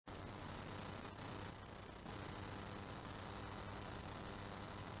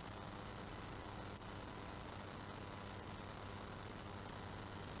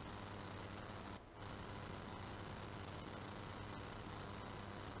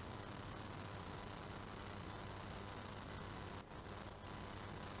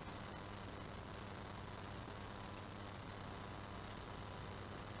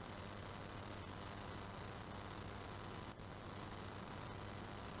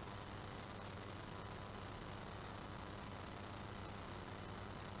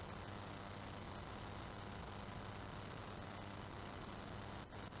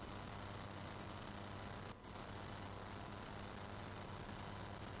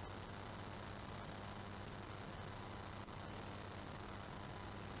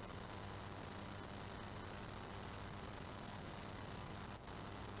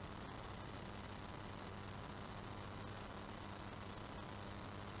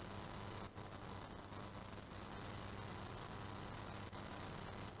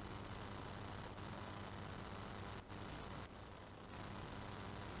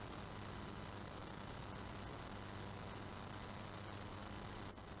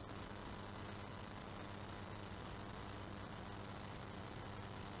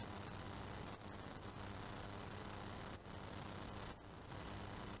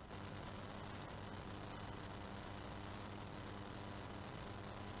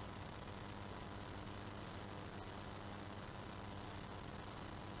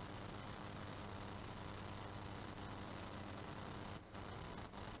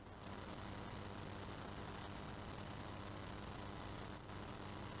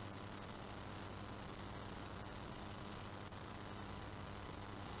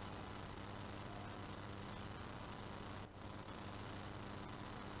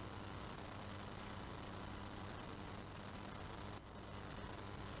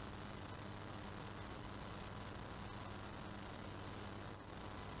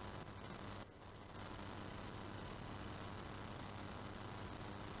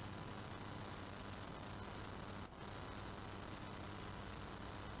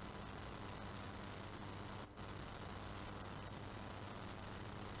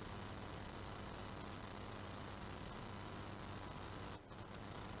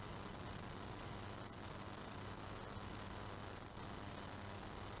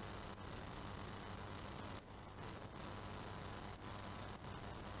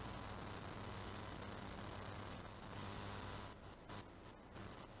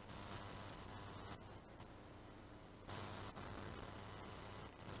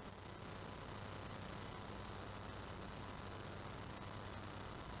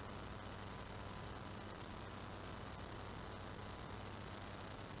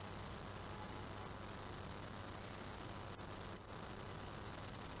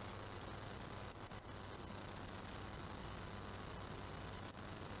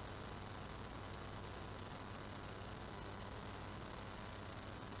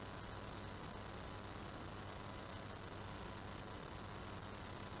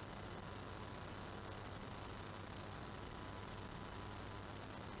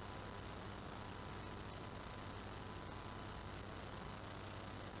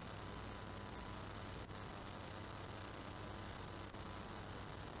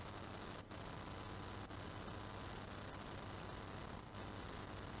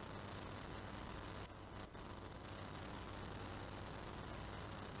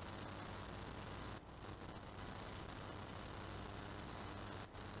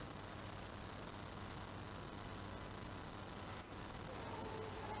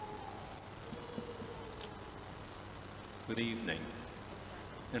Good evening,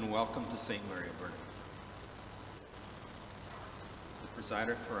 and welcome to St. Mary of Vernon. The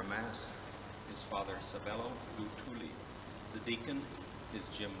presider for a Mass is Father Sabello Lutuli. The deacon is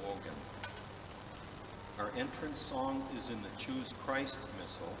Jim Wogan. Our entrance song is in the Choose Christ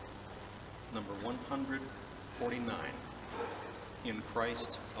Missal, number 149, In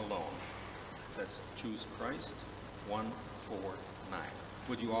Christ Alone. That's Choose Christ, 149.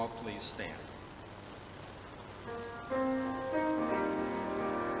 Would you all please stand?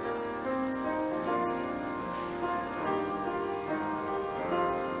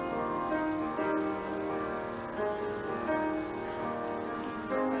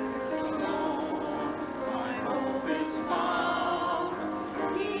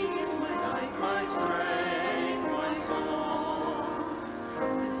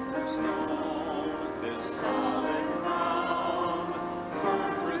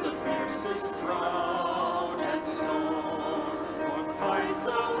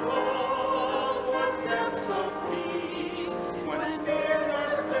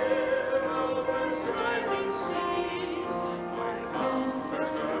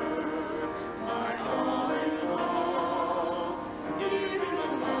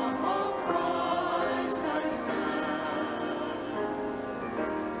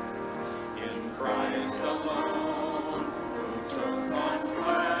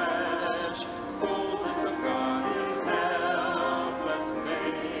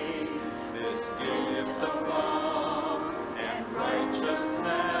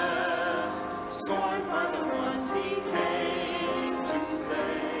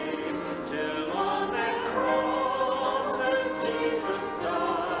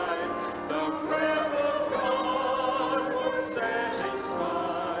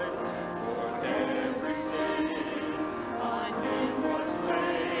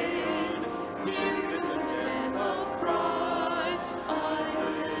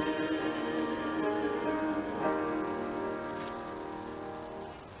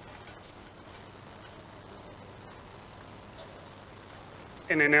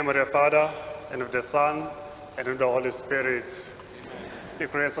 In the name of the Father, and of the Son, and of the Holy Spirit. Amen. The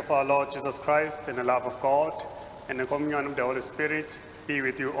grace of our Lord Jesus Christ, and the love of God, and the communion of the Holy Spirit be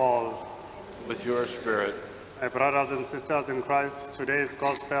with you all. With your spirit. My brothers and sisters in Christ, today's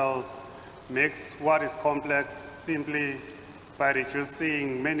Gospel makes what is complex simply by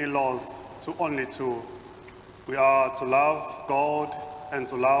reducing many laws to only two. We are to love God and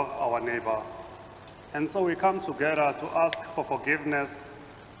to love our neighbor. And so we come together to ask for forgiveness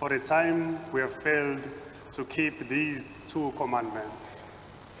for the time we have failed to keep these two commandments.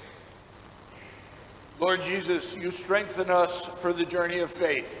 Lord Jesus, you strengthen us for the journey of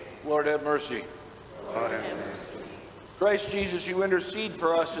faith. Lord, have mercy. Lord, have mercy. Christ Jesus, you intercede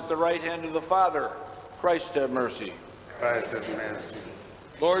for us at the right hand of the Father. Christ, have mercy. Christ, have mercy.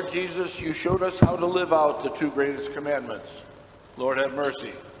 Lord Jesus, you showed us how to live out the two greatest commandments. Lord, have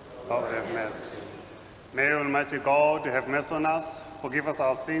mercy. Lord, have mercy. May Almighty God have mercy on us, forgive us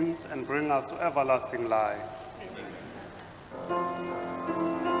our sins, and bring us to everlasting life. Amen.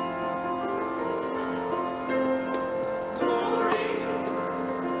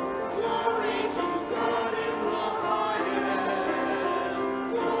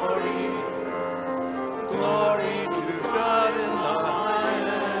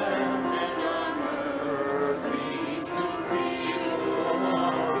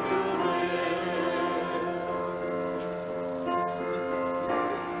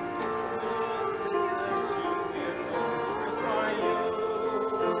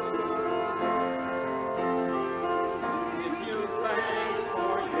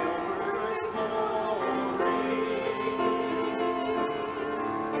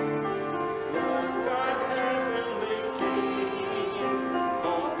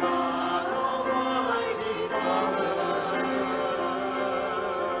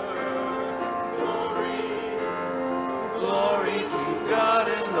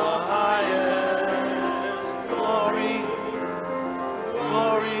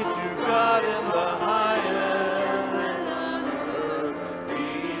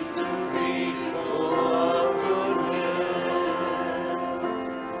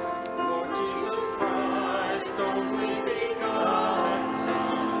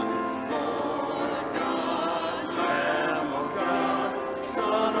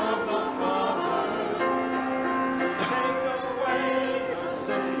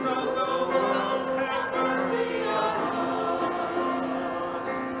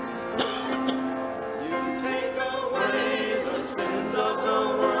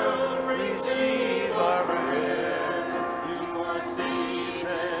 Seated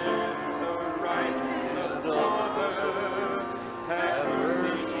at the right hand of the Father.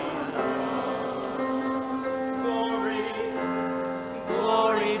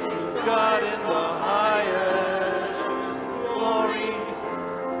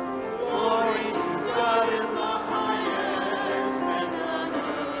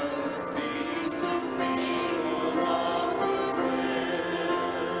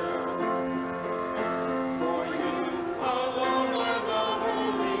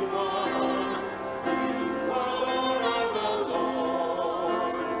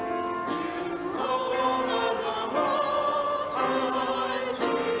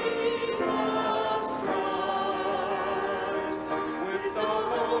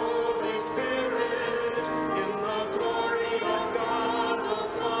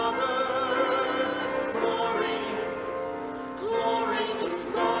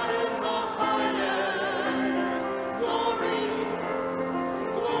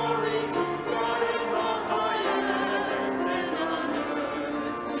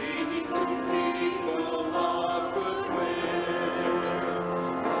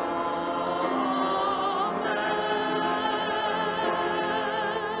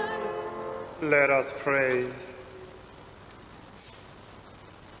 Let us pray.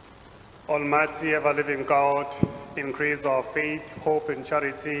 Almighty, ever-living God, increase our faith, hope, and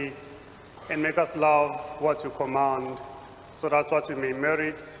charity, and make us love what you command, so that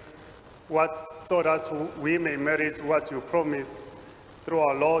we may merit what you promise through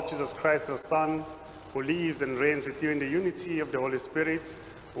our Lord Jesus Christ, your Son, who lives and reigns with you in the unity of the Holy Spirit,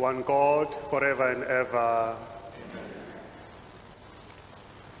 one God, forever and ever.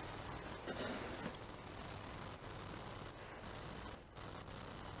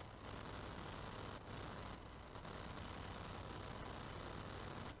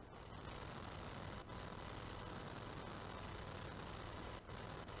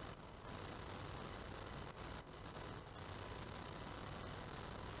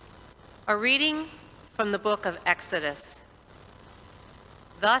 A reading from the book of Exodus.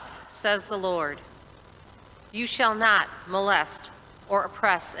 Thus says the Lord, "You shall not molest or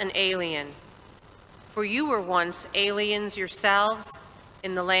oppress an alien, for you were once aliens yourselves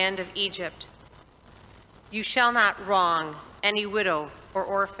in the land of Egypt. You shall not wrong any widow or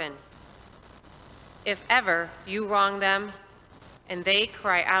orphan. If ever you wrong them and they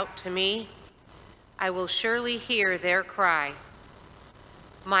cry out to me, I will surely hear their cry.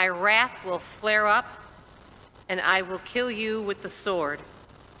 My wrath will flare up, and I will kill you with the sword.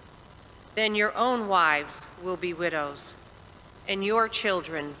 Then your own wives will be widows, and your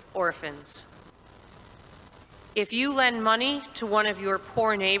children orphans. If you lend money to one of your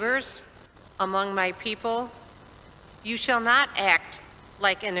poor neighbors among my people, you shall not act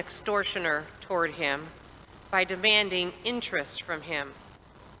like an extortioner toward him by demanding interest from him.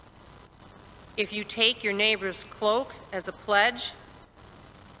 If you take your neighbor's cloak as a pledge,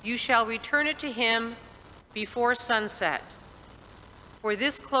 you shall return it to him before sunset, for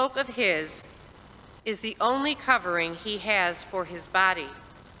this cloak of his is the only covering he has for his body.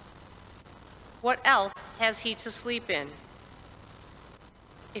 What else has he to sleep in?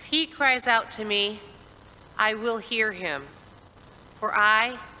 If he cries out to me, I will hear him, for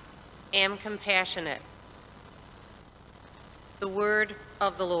I am compassionate." The word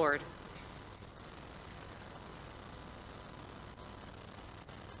of the Lord.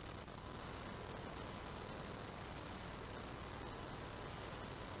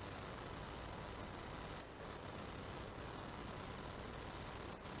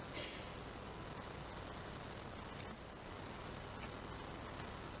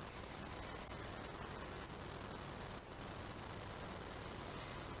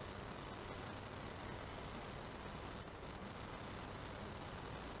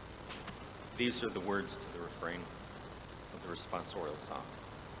 These are the words to the refrain of the responsorial psalm.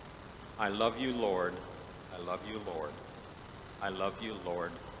 I love you, Lord. I love you, Lord. I love you,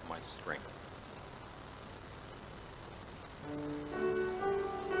 Lord, my strength.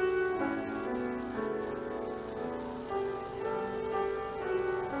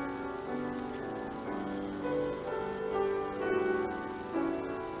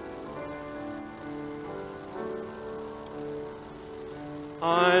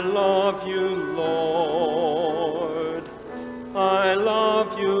 I love you, Lord. I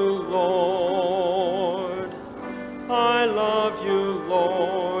love you, Lord. I love you,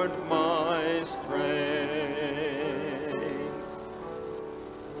 Lord, my strength.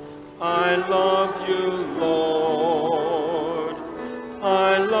 I love you, Lord.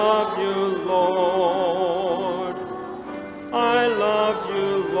 I love you, Lord. I love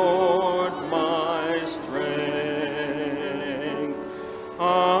you, Lord, my strength.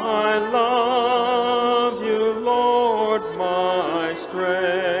 I love you, Lord, my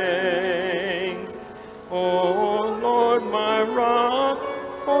strength. Oh, Lord, my rock,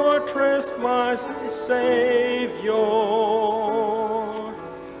 fortress, my Savior.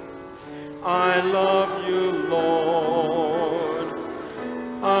 I love you, Lord.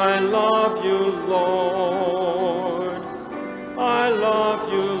 I love you, Lord. I love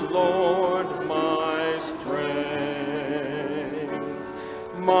you, Lord, my strength.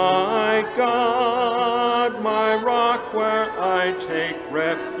 My God, my rock where I take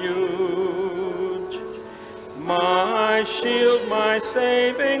refuge, my shield, my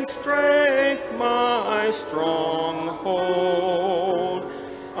saving strength, my stronghold.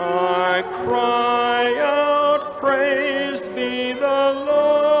 I cry out, praised be the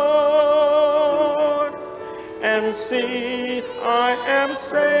Lord, and see, I am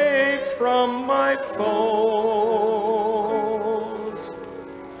saved from my foes.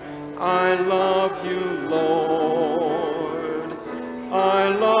 I love you, Lord. I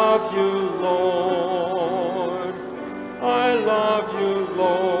love you, Lord. I love you,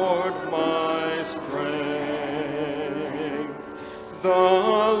 Lord, my strength. The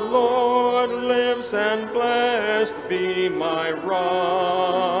Lord gracious and blessed be my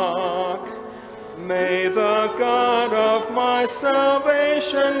rock. May the God of my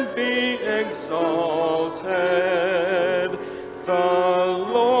salvation be exalted. The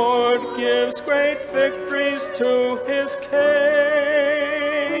Lord gives great victories to his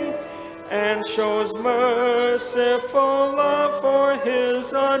king and shows merciful love for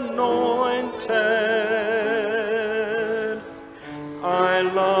his anointed. I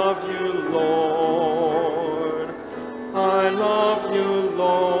love you, Lord. I love you,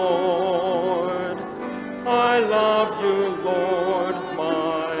 Lord. I love you, Lord,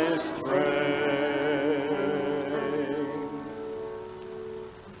 my strength.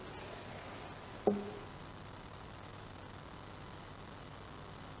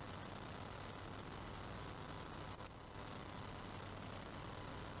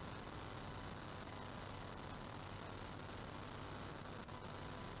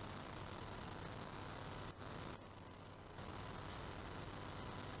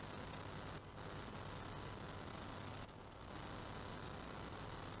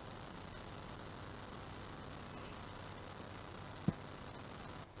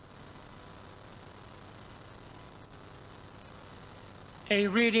 A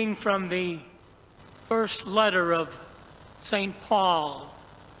reading from the first letter of St. Paul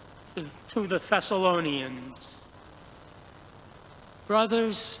to the Thessalonians.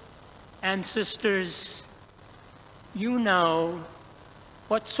 Brothers and sisters, you know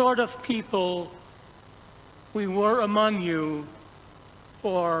what sort of people we were among you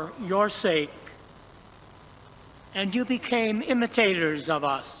for your sake, and you became imitators of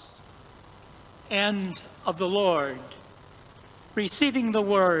us and of the Lord, receiving the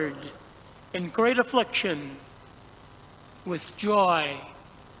word in great affliction with joy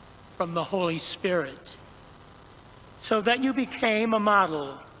from the Holy Spirit, so that you became a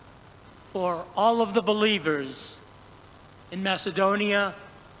model for all of the believers in Macedonia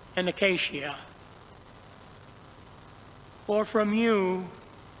and Achaia. For from you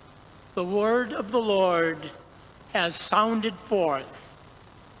the word of the Lord has sounded forth,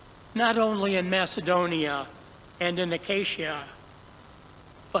 not only in Macedonia and in Achaia,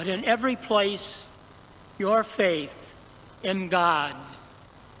 but in every place your faith in God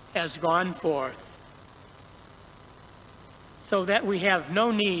has gone forth, so that we have no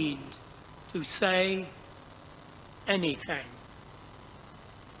need to say anything.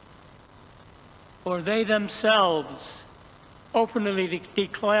 For they themselves openly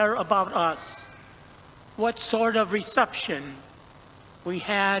declare about us what sort of reception we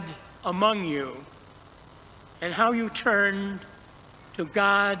had among you, and how you turned to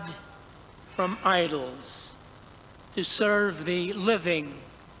God from idols to serve the living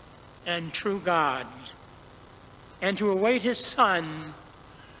and true God, and to await his Son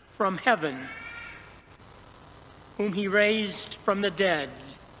from heaven, whom he raised from the dead,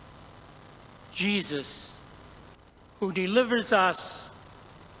 Jesus, who delivers us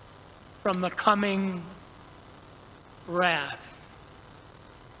from the coming wrath.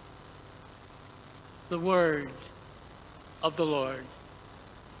 The word of the Lord.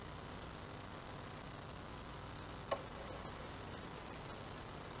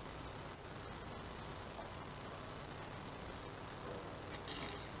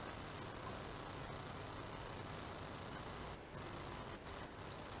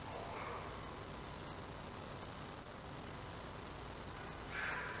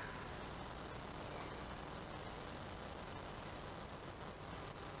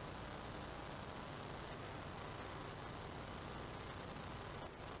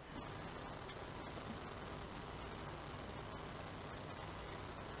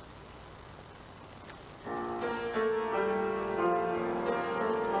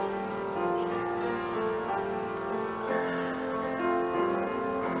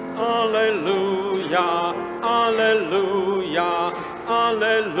 Alleluia, alleluia,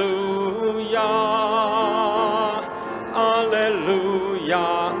 alleluia, alleluia,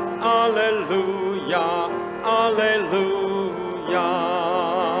 alleluia, alleluia,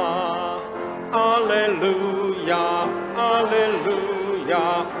 alleluia,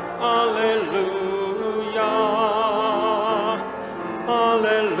 alleluia, alleluia,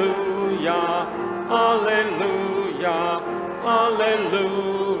 alleluia, alleluia, alleluia.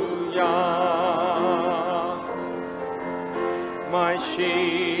 My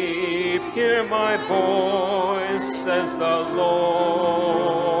sheep hear my voice, says the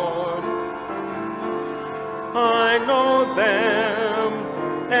Lord. I know them,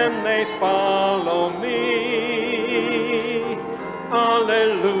 and they follow me.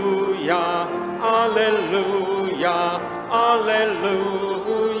 Alleluia, alleluia, alleluia.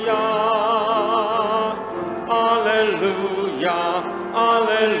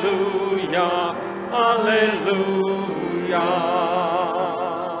 Alleluia, alleluia.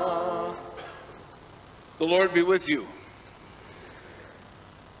 The Lord be with you.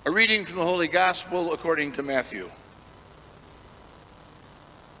 A reading from the Holy Gospel according to Matthew.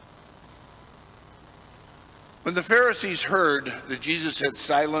 When the Pharisees heard that Jesus had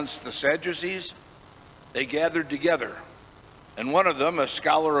silenced the Sadducees, they gathered together, and one of them, a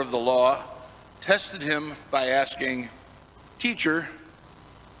scholar of the law, tested him by asking, "Teacher,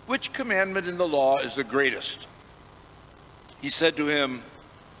 which commandment in the law is the greatest?" He said to him,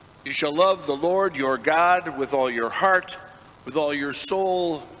 "You shall love the Lord your God with all your heart, with all your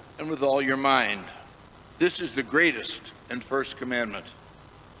soul, and with all your mind. This is the greatest and first commandment.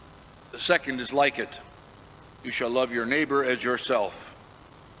 The second is like it. You shall love your neighbor as yourself.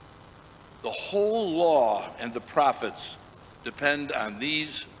 The whole law and the prophets depend on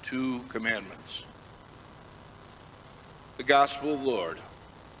these two commandments." The Gospel of the Lord.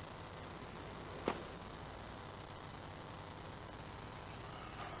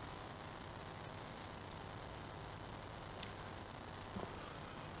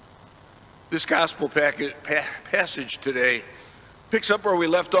 This gospel passage today picks up where we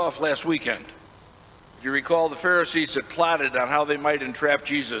left off last weekend. If you recall, the Pharisees had plotted on how they might entrap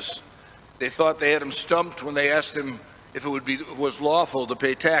Jesus. They thought they had him stumped when they asked him if it was lawful to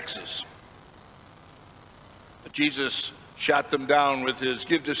pay taxes. But Jesus shot them down with his,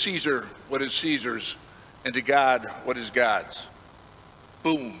 "Give to Caesar what is Caesar's, and to God what is God's."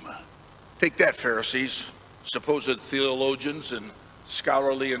 Boom. Take that, Pharisees, supposed theologians and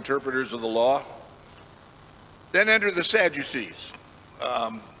scholarly interpreters of the law. Then enter the Sadducees.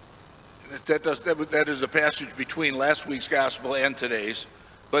 That is a passage between last week's gospel and today's.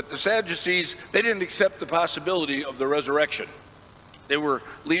 But the Sadducees, they didn't accept the possibility of the resurrection. They were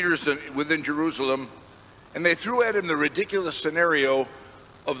leaders within Jerusalem, and they threw at him the ridiculous scenario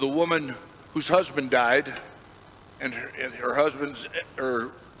of the woman whose husband died, and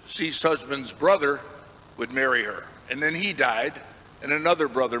her deceased husband's brother would marry her. And then he died, and another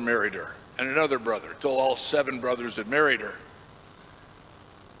brother married her, and another brother, till all 7 brothers had married her.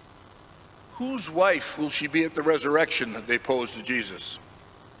 Whose wife will she be at the resurrection? They posed to Jesus.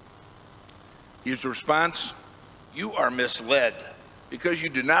 His response, "You are misled, because you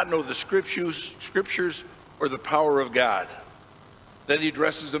do not know the scriptures or the power of God." Then he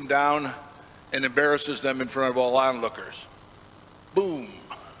dresses them down and embarrasses them in front of all onlookers. Boom.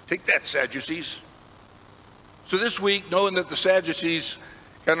 Take that, Sadducees. So this week, knowing that the Sadducees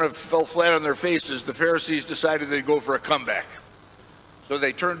kind of fell flat on their faces, the Pharisees decided they'd go for a comeback. So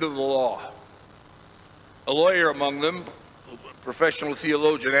they turned to the law. A lawyer among them, a professional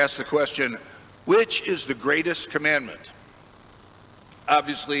theologian, asked the question, "Which is the greatest commandment?"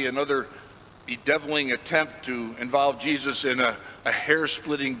 Obviously, another bedeviling attempt to involve Jesus in a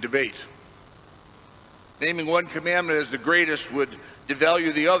hair-splitting debate. Naming one commandment as the greatest would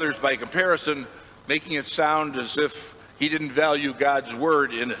devalue the others by comparison, making it sound as if he didn't value God's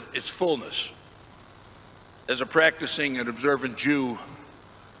word in its fullness. As a practicing and observant Jew,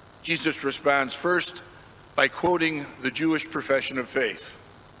 Jesus responds first by quoting the Jewish profession of faith.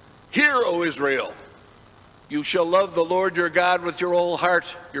 "Hear, O Israel, you shall love the Lord your God with your whole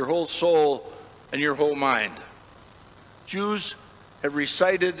heart, your whole soul, and your whole mind." Jews have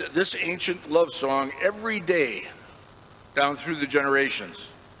recited this ancient love song every day down through the generations,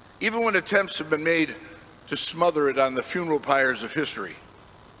 even when attempts have been made to smother it on the funeral pyres of history.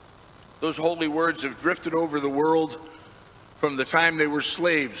 Those holy words have drifted over the world from the time they were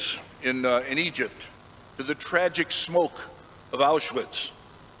slaves in Egypt, to the tragic smoke of Auschwitz,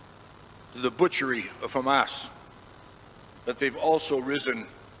 to the butchery of Hamas. But they've also risen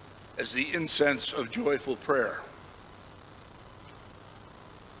as the incense of joyful prayer.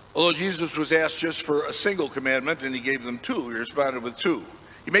 Although Jesus was asked just for a single commandment and he gave them 2, he responded with 2.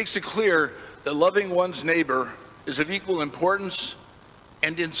 He makes it clear that loving one's neighbor is of equal importance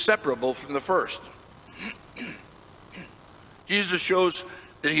and inseparable from the first. Jesus shows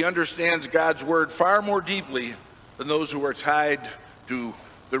that he understands God's word far more deeply than those who are tied to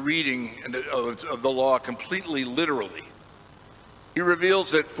the reading of the law completely literally. He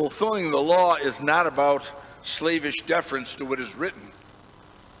reveals that fulfilling the law is not about slavish deference to what is written,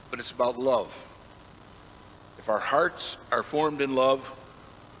 but it's about love. If our hearts are formed in love,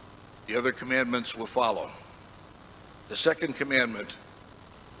 the other commandments will follow. The second commandment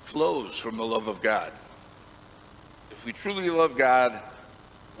flows from the love of God. If we truly love God,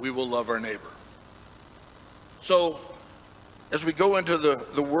 we will love our neighbor. So, as we go into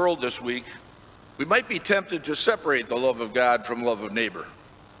the world this week, we might be tempted to separate the love of God from love of neighbor.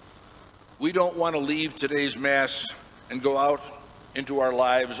 We don't want to leave today's Mass and go out into our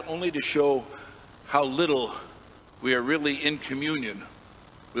lives only to show how little we are really in communion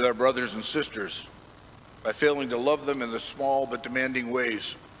with our brothers and sisters by failing to love them in the small but demanding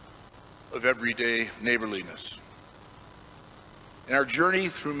ways of everyday neighborliness. In our journey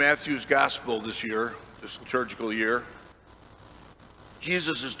through Matthew's Gospel this year, this liturgical year,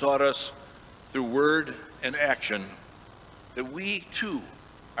 Jesus has taught us through word and action that we too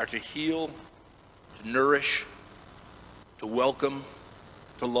are to heal, to nourish, to welcome,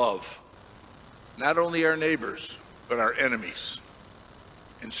 to love, not only our neighbors, but our enemies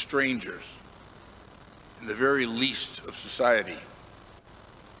and strangers, and the very least of society.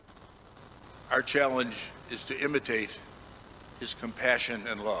 Our challenge is to imitate his compassion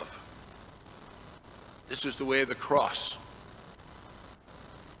and love. This is the way of the cross.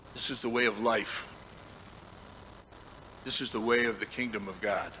 This is the way of life. This is the way of the kingdom of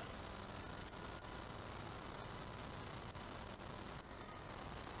God.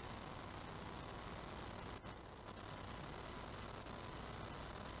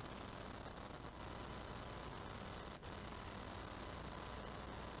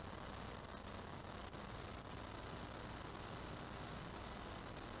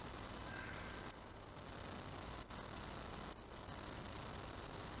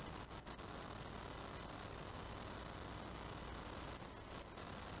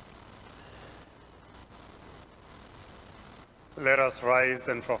 Let us rise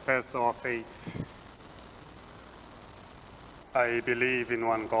and profess our faith. I believe in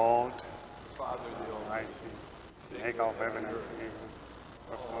one God, Father the Almighty, maker of heaven and earth,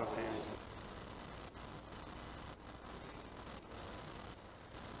 of all things.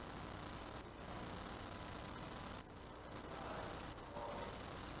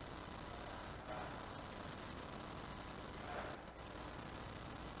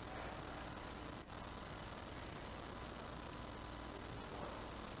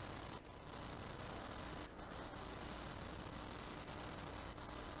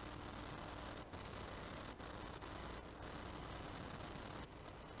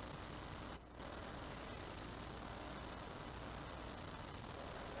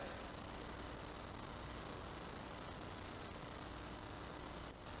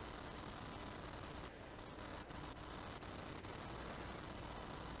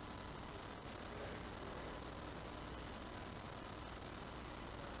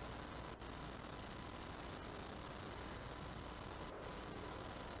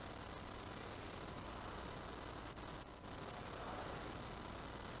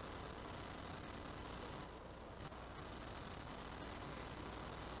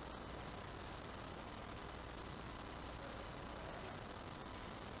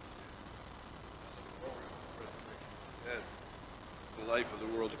 The life of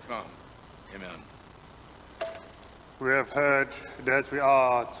the world to come. Amen. We have heard that we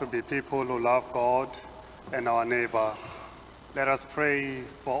are to be people who love God and our neighbor. Let us pray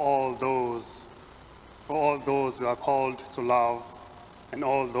for all those we are called to love, and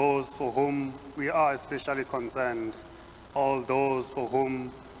all those for whom we are especially concerned, all those for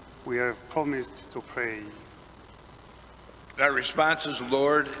whom we have promised to pray. And our response is,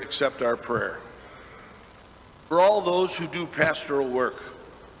 Lord, accept our prayer. For all those who do pastoral work,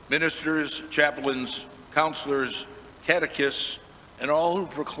 ministers, chaplains, counselors, catechists, and all who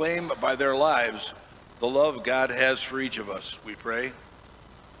proclaim by their lives the love God has for each of us, we pray.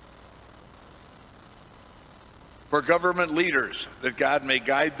 For government leaders, that God may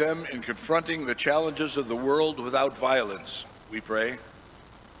guide them in confronting the challenges of the world without violence, we pray.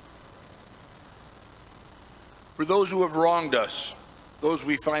 For those who have wronged us, those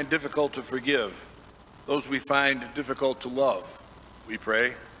we find difficult to forgive, those we find difficult to love, we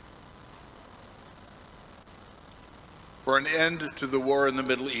pray. For an end to the war in the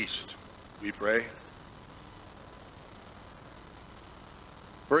Middle East, we pray.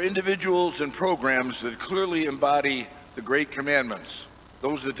 For individuals and programs that clearly embody the Great Commandments,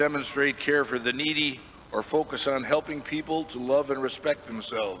 those that demonstrate care for the needy or focus on helping people to love and respect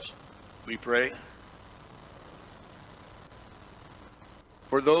themselves, we pray.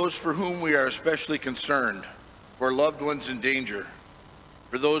 For those for whom we are especially concerned, for loved ones in danger,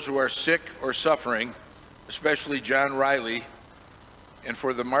 for those who are sick or suffering, especially John Riley, and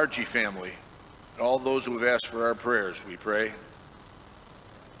for the Margie family, and all those who have asked for our prayers, we pray.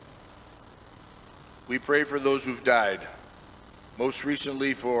 We pray for those who've died, most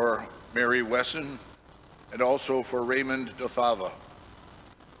recently for Mary Wesson, and also for Raymond DeFava.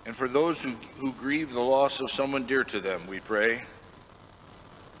 And for those who grieve the loss of someone dear to them, we pray.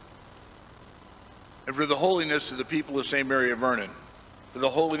 And for the holiness of the people of St. Mary of Vernon, for the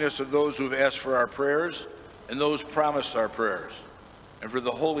holiness of those who have asked for our prayers, and those promised our prayers, and for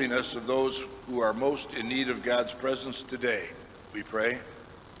the holiness of those who are most in need of God's presence today, we pray.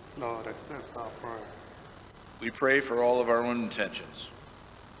 Lord, accept our prayer. We pray for all of our own intentions.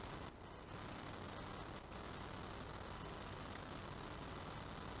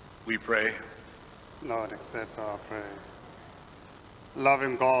 We pray. Lord, accept our prayer.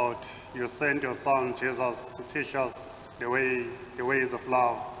 Loving God, you sent your Son, Jesus, to teach us the ways of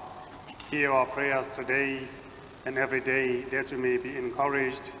love. Hear our prayers today and every day, that we may be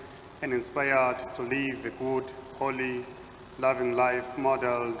encouraged and inspired to live a good, holy, loving life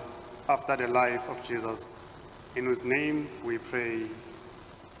modeled after the life of Jesus. In whose name we pray.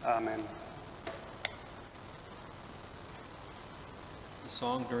 Amen. The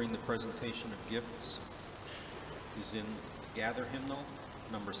song during the presentation of gifts is in Gather Hymnal,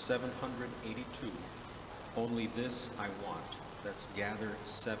 number 782. Only This I Want. That's Gather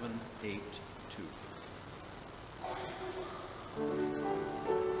 782.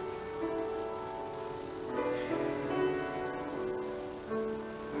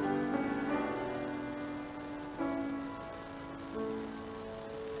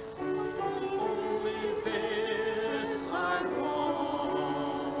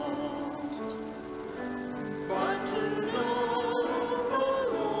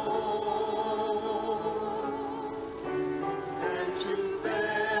 To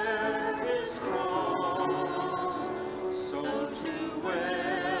bear his cross, so to wear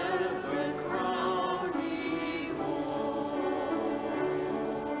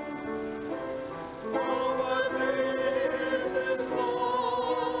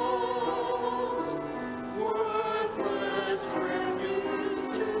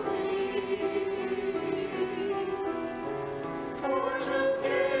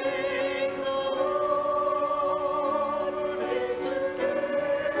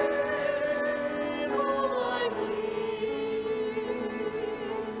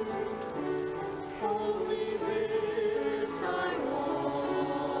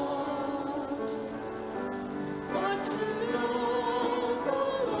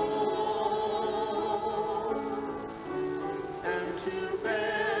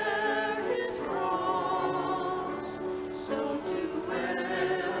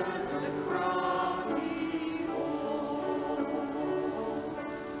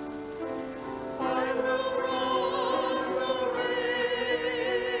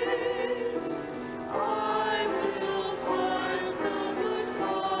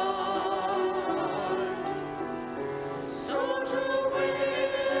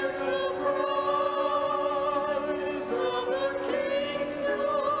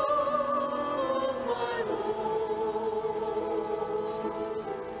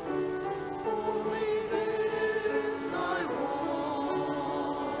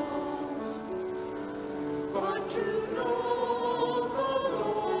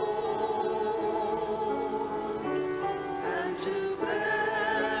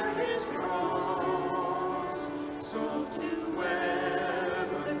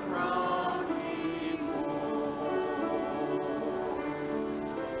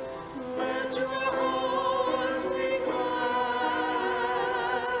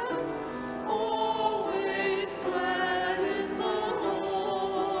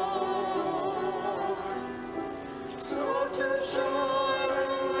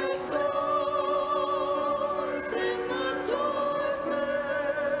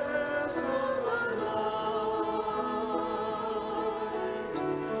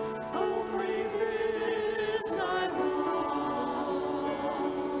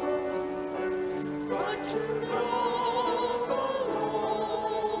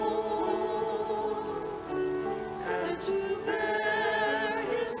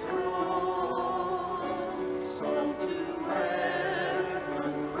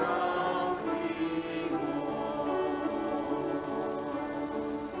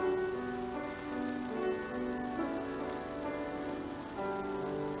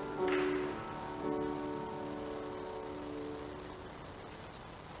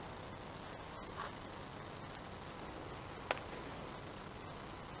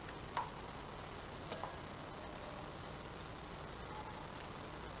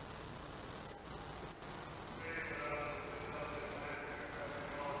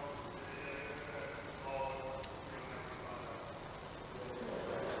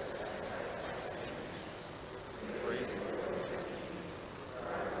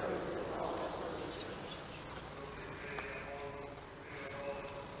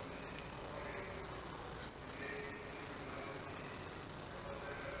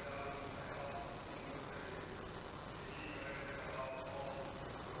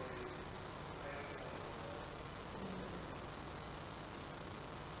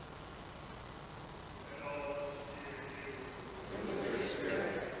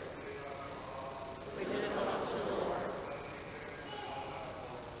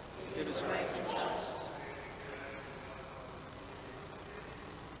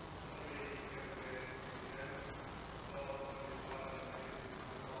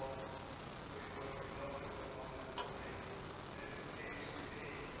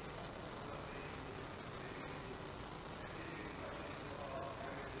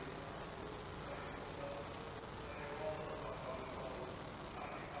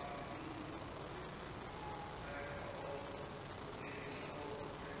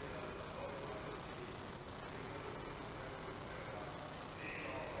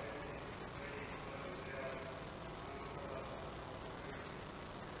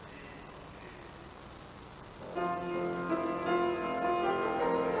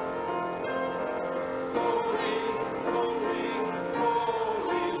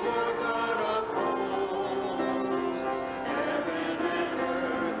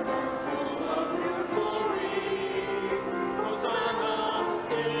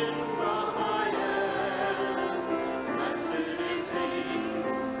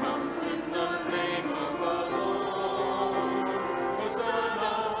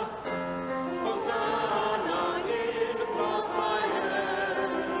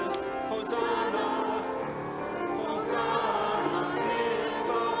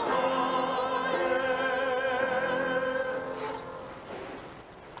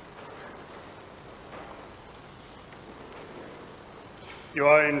You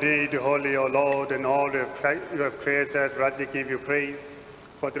are indeed holy, O Lord, and all you have created rightly give you praise.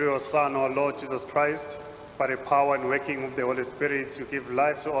 For through your Son, our Lord Jesus Christ, by the power and working of the Holy Spirit, you give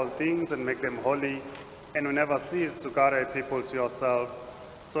life to all things and make them holy, and will never cease to gather a people to yourself,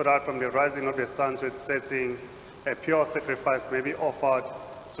 so that from the rising of the sun to its setting, a pure sacrifice may be offered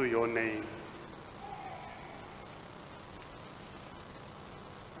to your name.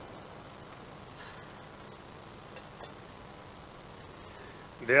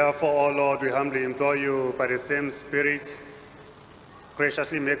 Therefore, O Lord, we humbly implore you, by the same Spirit,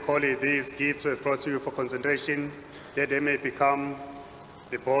 graciously make holy these gifts we have brought to you for concentration, that they may become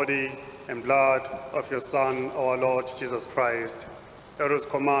the body and blood of your Son, our Lord Jesus Christ. At whose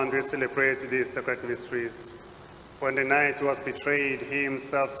command we celebrate these sacred mysteries. For in the night he was betrayed, he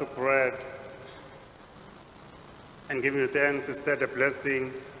himself took bread, and giving you thanks, he said a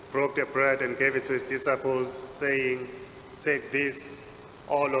blessing, broke the bread, and gave it to his disciples, saying, "Take this,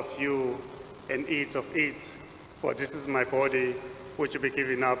 all of you, and eat of it, for this is my body, which will be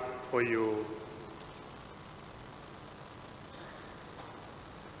given up for you."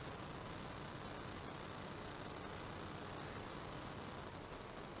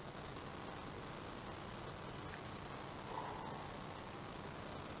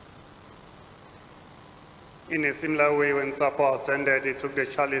 In a similar way, when supper was ended, he took the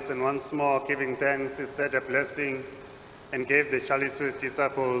chalice, and once more giving thanks, he said a blessing, and gave the chalice to his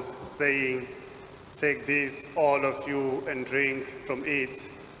disciples, saying, "Take this, all of you, and drink from it,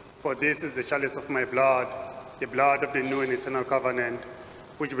 for this is the chalice of my blood, the blood of the new and eternal covenant,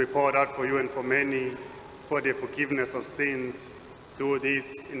 which will be poured out for you and for many, for the forgiveness of sins. Do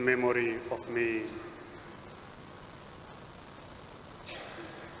this in memory of me."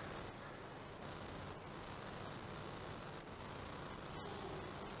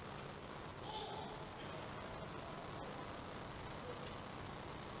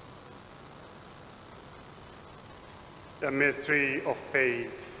 The mystery of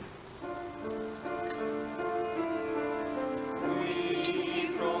faith. We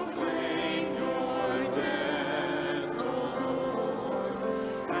proclaim your death, O Lord,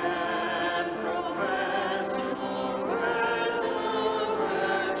 and profess your resurrection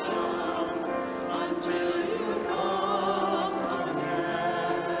until you come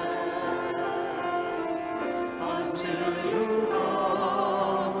again. Until you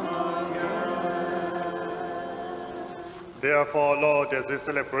come again. Therefore, Lord, as we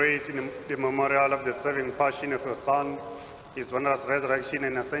celebrate in the memorial of the saving passion of your Son, his wondrous resurrection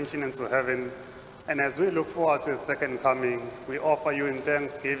and ascension into heaven, and as we look forward to his second coming, we offer you in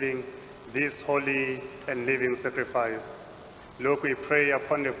thanksgiving this holy and living sacrifice. Look, we pray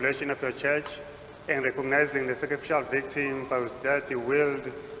upon the blessing of your church, and recognizing the sacrificial victim by whose death you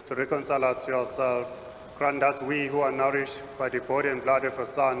willed to reconcile us to yourself, grant that we who are nourished by the body and blood of your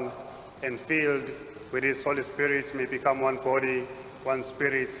Son, and filled with his Holy Spirit, may become one body, one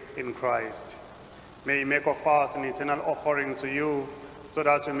spirit in Christ. May he make of us an eternal offering to you, so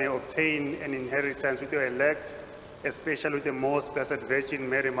that we may obtain an inheritance with your elect, especially with the most blessed Virgin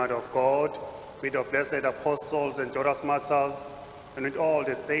Mary, Mother of God, with the blessed apostles and glorious martyrs, and with all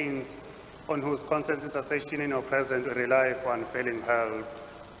the saints, on whose constant intercession in your presence we rely for unfailing help.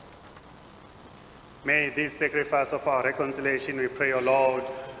 May this sacrifice of our reconciliation, we pray, O Lord,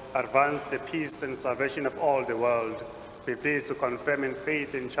 advance the peace and salvation of all the world. Be pleased to confirm in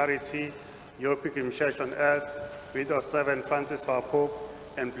faith and charity your pilgrim church on earth, with our servant Francis, our Pope,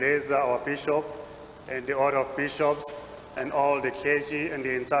 and Blazer, our Bishop, and the order of bishops, and all the clergy and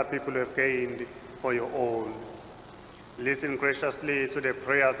the entire people who have gained for your own. Listen graciously to the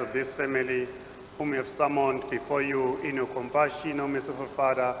prayers of this family, whom you have summoned before you in your compassion, O merciful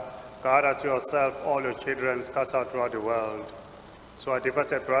Father. Gather to yourself all your children scattered throughout the world. To our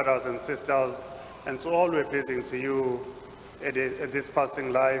departed brothers and sisters, and to all who are pleasing to you at this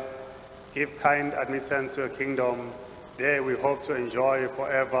passing life, give kind admittance to your kingdom. There we hope to enjoy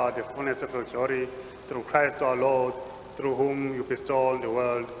forever the fullness of your glory, through Christ our Lord, through whom you bestow on the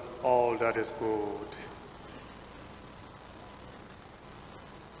world all that is good.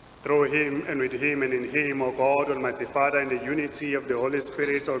 Through him, and with him, and in him, O God, Almighty Father, in the unity of the Holy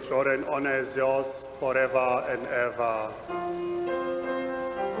Spirit, all glory and honor is yours forever and ever.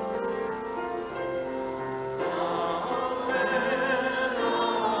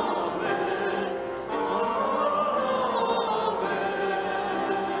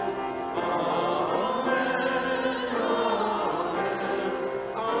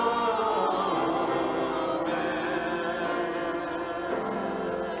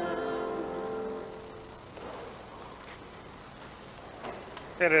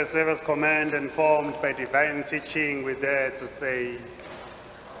 It is His command, informed by divine teaching, we dare to say,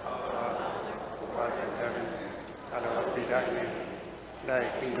 art in heaven, hallowed be thy name. Thy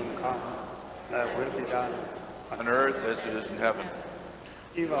kingdom come, thy will be done. On earth as it is in heaven.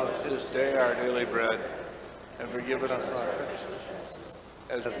 Give us This day our daily bread, and forgive us our our trespasses,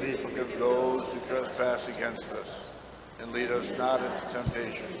 as we forgive those who trespass against us. And lead us not into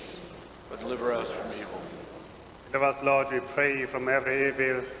temptation, but deliver us from evil. Deliver us, Lord, we pray, from every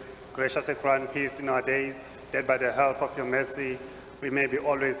evil. Graciously grant peace in our days, that by the help of your mercy we may be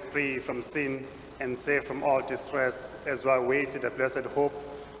always free from sin and safe from all distress, as we await the blessed hope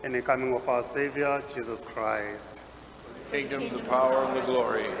and the coming of our Savior, Jesus Christ. The kingdom, the power, and the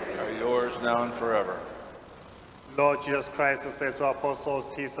glory are yours now and forever. Lord Jesus Christ, who says to our apostles,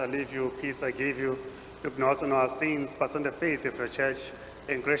 peace I leave you, peace I give you, look not on our sins, but on the faith of your church,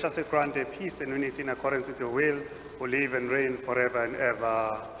 and graciously grant the peace and unity in accordance with your will, who live and reign forever and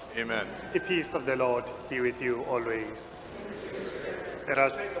ever. Amen. The peace of the Lord be with you always. Let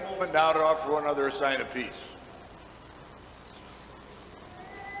us Take a moment now to offer one another a sign of peace.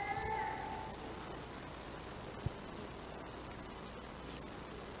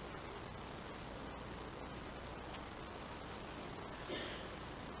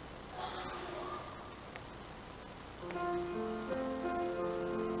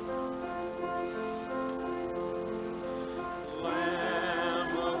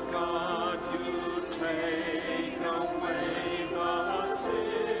 Lamb of God, you take away the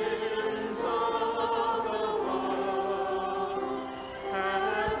sins of the world.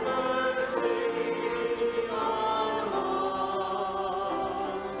 Have mercy on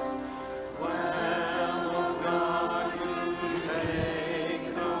us. Lamb of God, you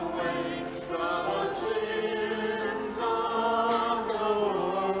take away the sins of the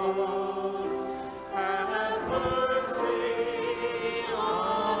world. Have mercy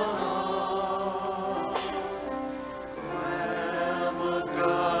on us. Lamb of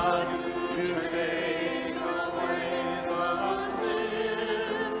God, you take away the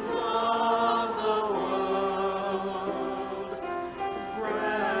sins of the world.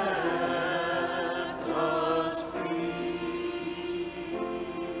 Grant us peace.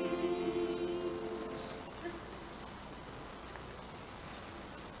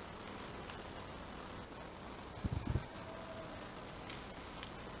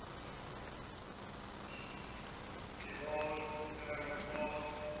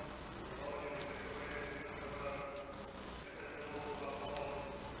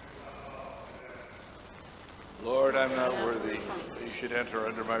 Lord, I'm not worthy that you should enter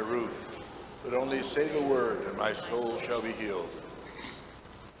under my roof, but only say the word, and my soul shall be healed.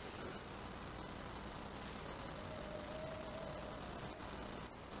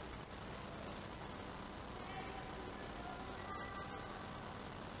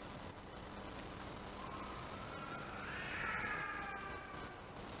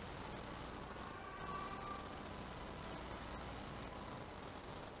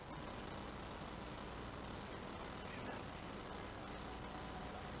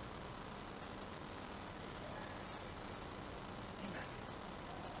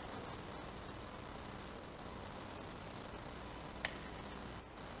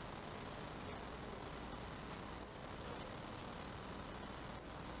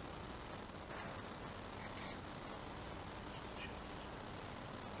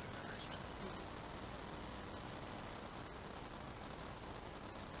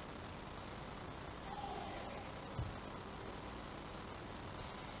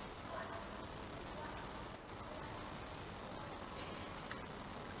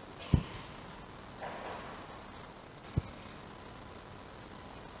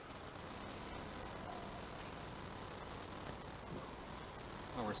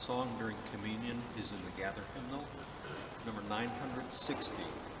 Our song during communion is in the Gather Hymnal, number 960,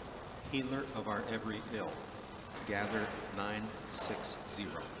 Healer of Our Every Ill. Gather 960.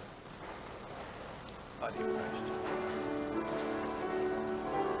 Body of Christ.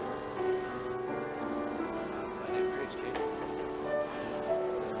 Body of Christ, Kate.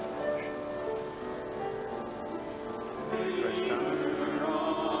 Body of Christ, Tom.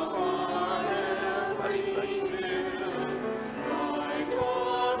 Body of Christ.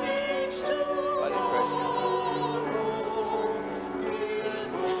 Body of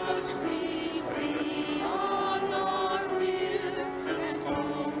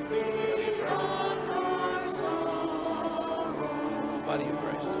Body of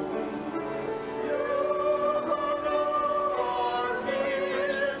Christ.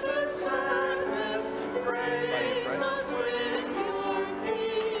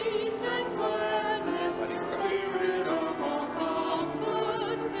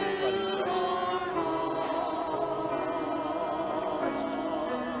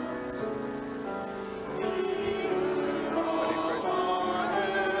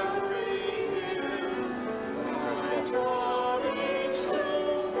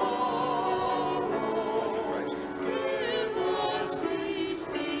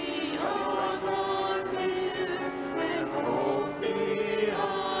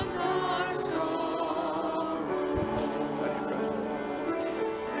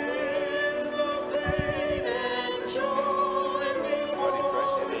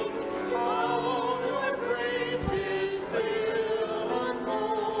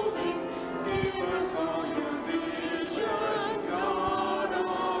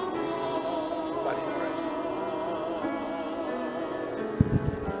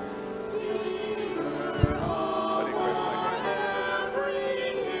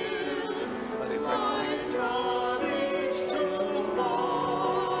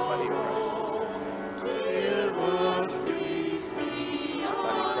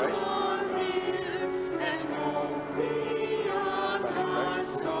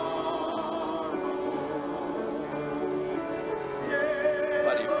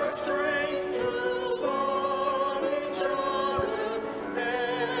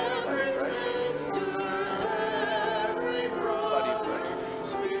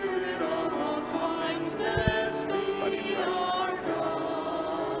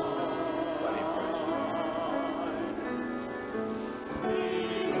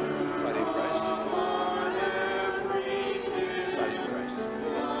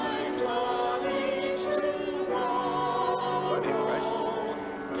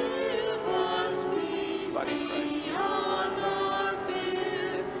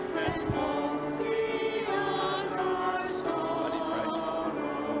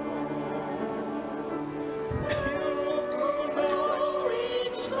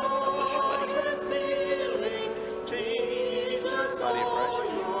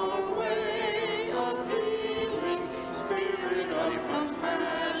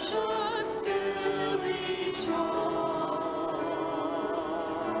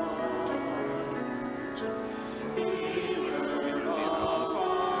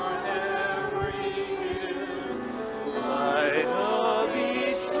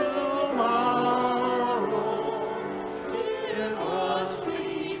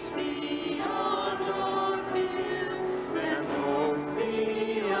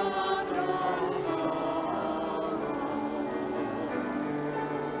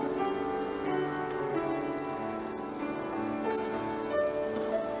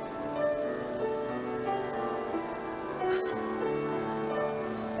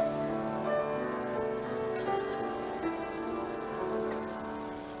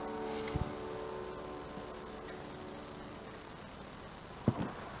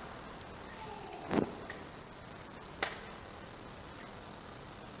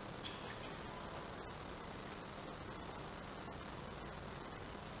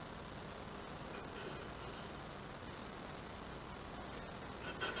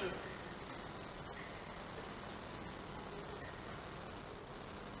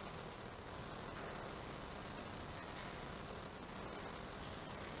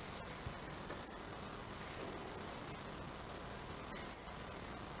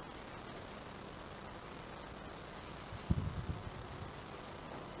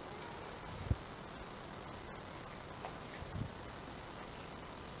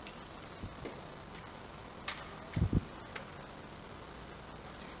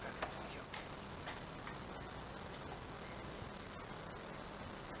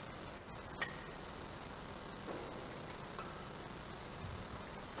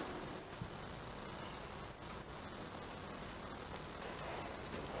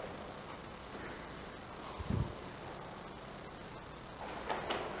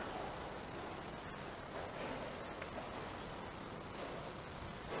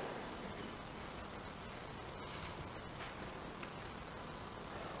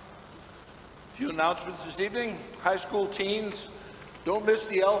 few announcements this evening. High school teens, don't miss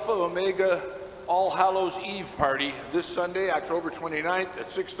the Alpha Omega All Hallows Eve party this Sunday, October 29th at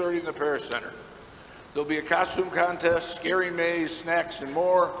 6:30 in the Paris Center. There'll be a costume contest, scary maze, snacks, and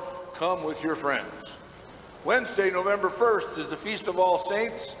more. Come with your friends. Wednesday, November 1st is the Feast of All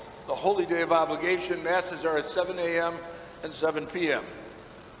Saints, the Holy Day of Obligation. Masses are at 7 a.m. and 7 p.m.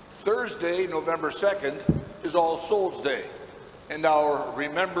 Thursday, November 2nd is All Souls Day and our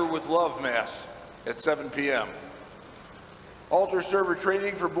Remember with Love Mass at 7 p.m. Altar server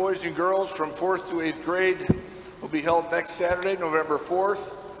training for boys and girls from 4th to 8th grade will be held next Saturday, November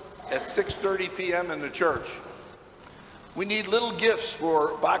 4th at 6:30 p.m. in the church. We need little gifts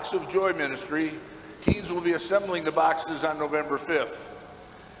for Box of Joy Ministry. Teens will be assembling the boxes on November 5th.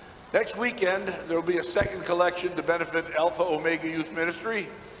 Next weekend, there will be a second collection to benefit Alpha Omega Youth Ministry.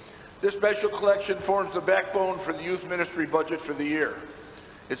 This special collection forms the backbone for the youth ministry budget for the year.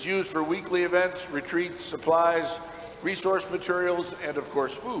 It's used for weekly events, retreats, supplies, resource materials, and of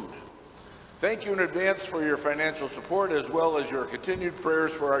course, food. Thank you in advance for your financial support as well as your continued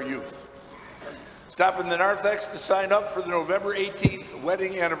prayers for our youth. Stop in the narthex to sign up for the November 18th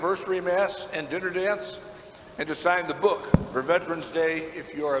wedding anniversary mass and dinner dance, and to sign the book for Veterans Day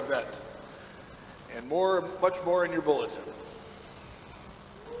if you're a vet. And more, much more in your bulletin.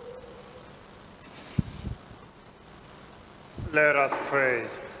 Let us pray.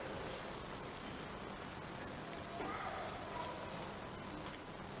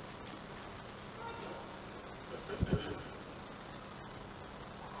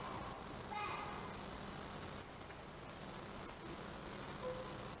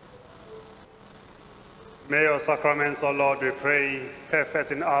 May your sacraments, O Lord, we pray,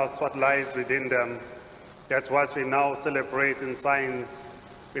 perfect in us what lies within them, that what we now celebrate in signs,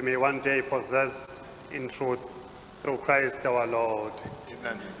 we may one day possess in truth, through Christ our Lord.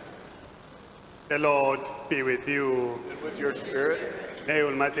 Amen. The Lord be with you. And with your spirit. May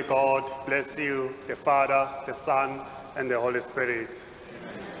Almighty God bless you, the Father, the Son, and the Holy Spirit.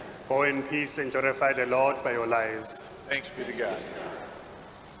 Amen. Go in peace and glorify the Lord by your lives. Thanks be to God.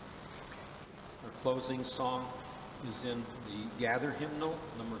 Our closing song is in the Gather hymnal,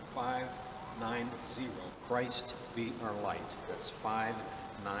 number 590, Christ Be Our Light. That's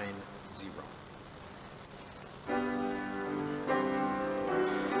 590.